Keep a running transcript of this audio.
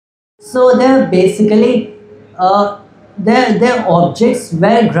So they're basically they're objects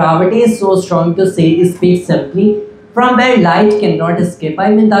where gravity is so strong to say speak simply, from where light cannot escape. I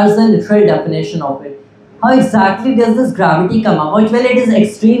mean that's the literal definition of it. How exactly does this gravity come about? Well, it is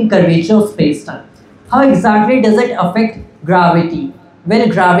extreme curvature of space-time. How exactly does it affect gravity? Well,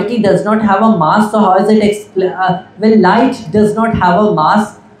 gravity does not have a mass, so how is it well, light does not have a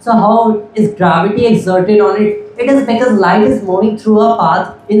mass, so how is gravity exerted on it? It is because light is moving through a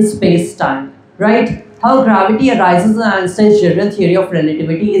path in space-time, right? How gravity arises in Einstein's general theory of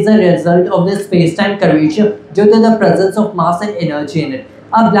relativity is a result of the space-time curvature due to the presence of mass and energy in it.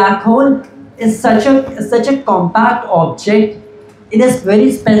 A black hole is such a compact object in a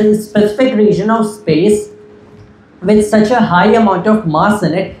very specific region of space with such a high amount of mass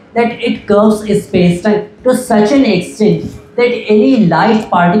in it that it curves space-time to such an extent that any light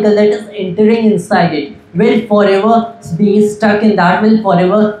particle that is entering inside it will forever be stuck in that, will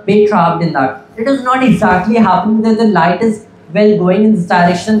forever be trapped in that. It is not exactly happening that the light is well going in this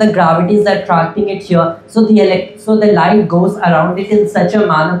direction, the gravity is attracting it here, so the light goes around it in such a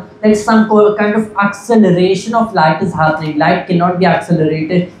manner that some kind of acceleration of light is happening. Light cannot be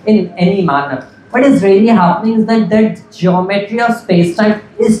accelerated in any manner. What is really happening is that the geometry of space-time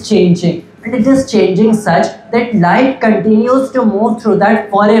is changing, and it is changing such that light continues to move through that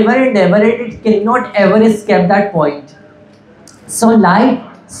forever and ever, and it cannot ever escape that point. So light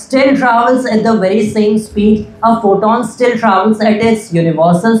still travels at the very same speed, a photon still travels at its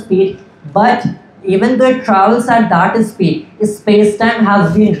universal speed, but even though it travels at that speed, space-time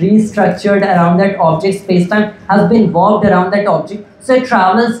has been restructured around that object, space-time has been warped around that object, so it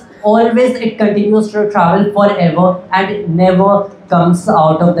travels always, it continues to travel forever and it never comes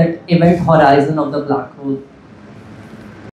out of that event horizon of the black hole.